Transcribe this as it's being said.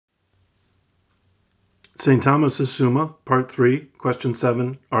St. Thomas's Summa, Part 3, Question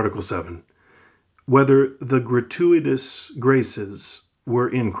 7, Article 7. Whether the gratuitous graces were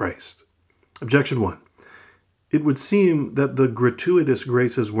in Christ. Objection 1. It would seem that the gratuitous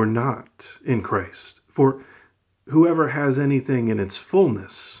graces were not in Christ. For whoever has anything in its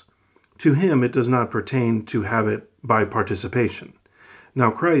fullness, to him it does not pertain to have it by participation.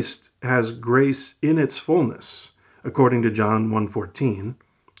 Now Christ has grace in its fullness, according to John 1:14,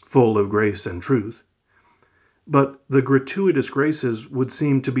 full of grace and truth. But the gratuitous graces would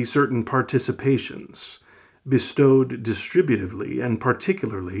seem to be certain participations, bestowed distributively and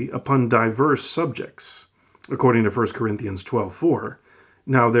particularly upon diverse subjects. According to 1 Corinthians 12:4,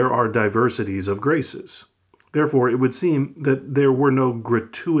 now there are diversities of graces. Therefore, it would seem that there were no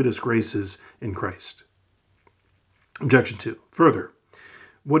gratuitous graces in Christ. Objection 2. Further,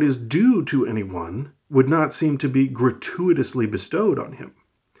 what is due to anyone would not seem to be gratuitously bestowed on him.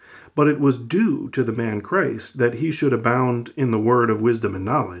 But it was due to the man Christ that he should abound in the word of wisdom and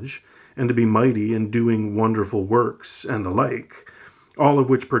knowledge, and to be mighty in doing wonderful works and the like, all of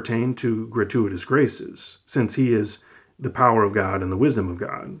which pertain to gratuitous graces, since he is the power of God and the wisdom of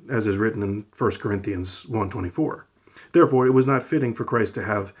God, as is written in 1 Corinthians 1:24. Therefore, it was not fitting for Christ to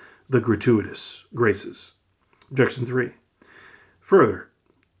have the gratuitous graces. Objection 3. Further,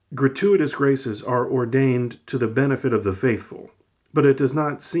 gratuitous graces are ordained to the benefit of the faithful, but it does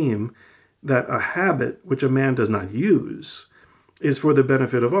not seem that a habit which a man does not use is for the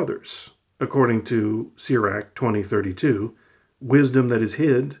benefit of others. According to Sirach 20:32, wisdom that is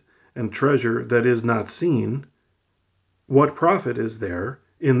hid and treasure that is not seen, what profit is there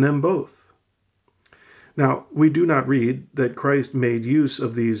in them both? Now, we do not read that Christ made use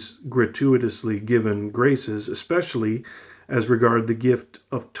of these gratuitously given graces, especially as regard the gift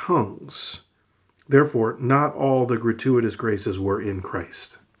of tongues. Therefore, not all the gratuitous graces were in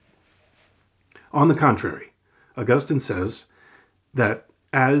Christ. On the contrary, Augustine says that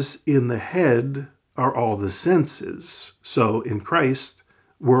as in the head are all the senses, so in Christ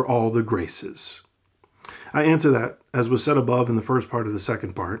were all the graces. I answer that, as was said above in the first part of the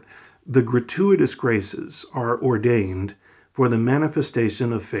second part, the gratuitous graces are ordained for the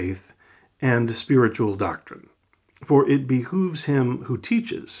manifestation of faith and spiritual doctrine. For it behooves him who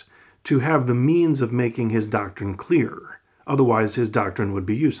teaches to have the means of making his doctrine clear. Otherwise, his doctrine would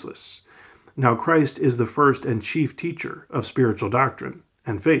be useless. Now, Christ is the first and chief teacher of spiritual doctrine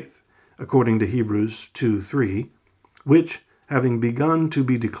and faith, according to Hebrews 2:3, which, having begun to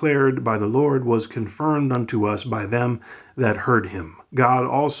be declared by the Lord, was confirmed unto us by them that heard him, God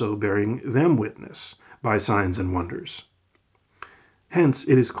also bearing them witness by signs and wonders. Hence,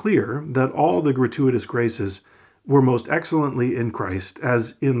 it is clear that all the gratuitous graces were most excellently in Christ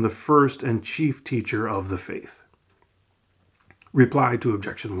as in the first and chief teacher of the faith. Reply to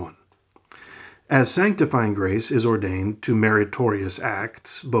Objection 1. As sanctifying grace is ordained to meritorious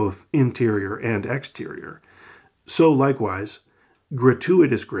acts, both interior and exterior, so likewise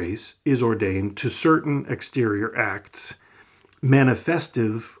gratuitous grace is ordained to certain exterior acts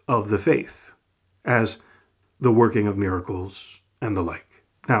manifestive of the faith, as the working of miracles and the like.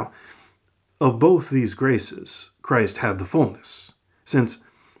 Now, of both these graces, Christ had the fullness, since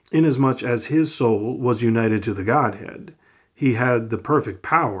inasmuch as his soul was united to the Godhead, he had the perfect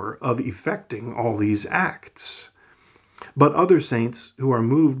power of effecting all these acts. But other saints who are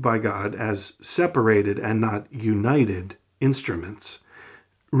moved by God as separated and not united instruments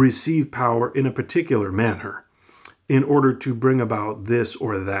receive power in a particular manner in order to bring about this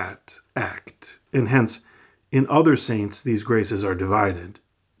or that act, and hence in other saints these graces are divided,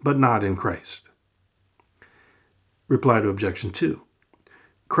 but not in Christ. Reply to Objection 2.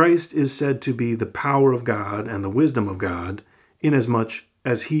 Christ is said to be the power of God and the wisdom of God, inasmuch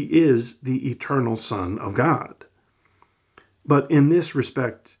as he is the eternal Son of God. But in this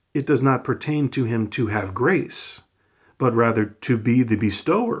respect, it does not pertain to him to have grace, but rather to be the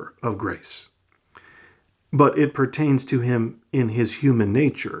bestower of grace. But it pertains to him in his human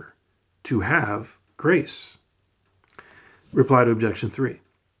nature to have grace. Reply to Objection 3.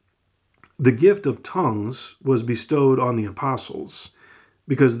 The gift of tongues was bestowed on the apostles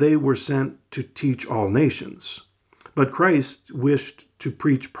because they were sent to teach all nations. But Christ wished to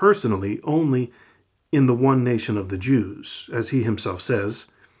preach personally only in the one nation of the Jews, as he himself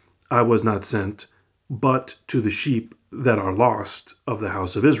says, I was not sent but to the sheep that are lost of the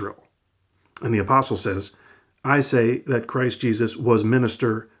house of Israel. And the apostle says, I say that Christ Jesus was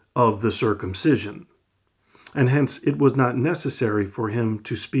minister of the circumcision. And hence it was not necessary for him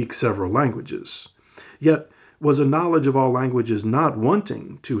to speak several languages. Yet was a knowledge of all languages not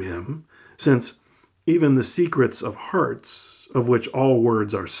wanting to him, since even the secrets of hearts, of which all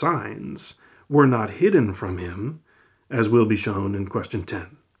words are signs, were not hidden from him, as will be shown in question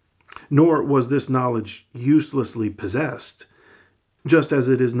 10. Nor was this knowledge uselessly possessed, just as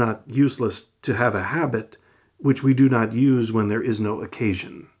it is not useless to have a habit which we do not use when there is no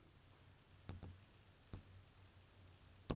occasion.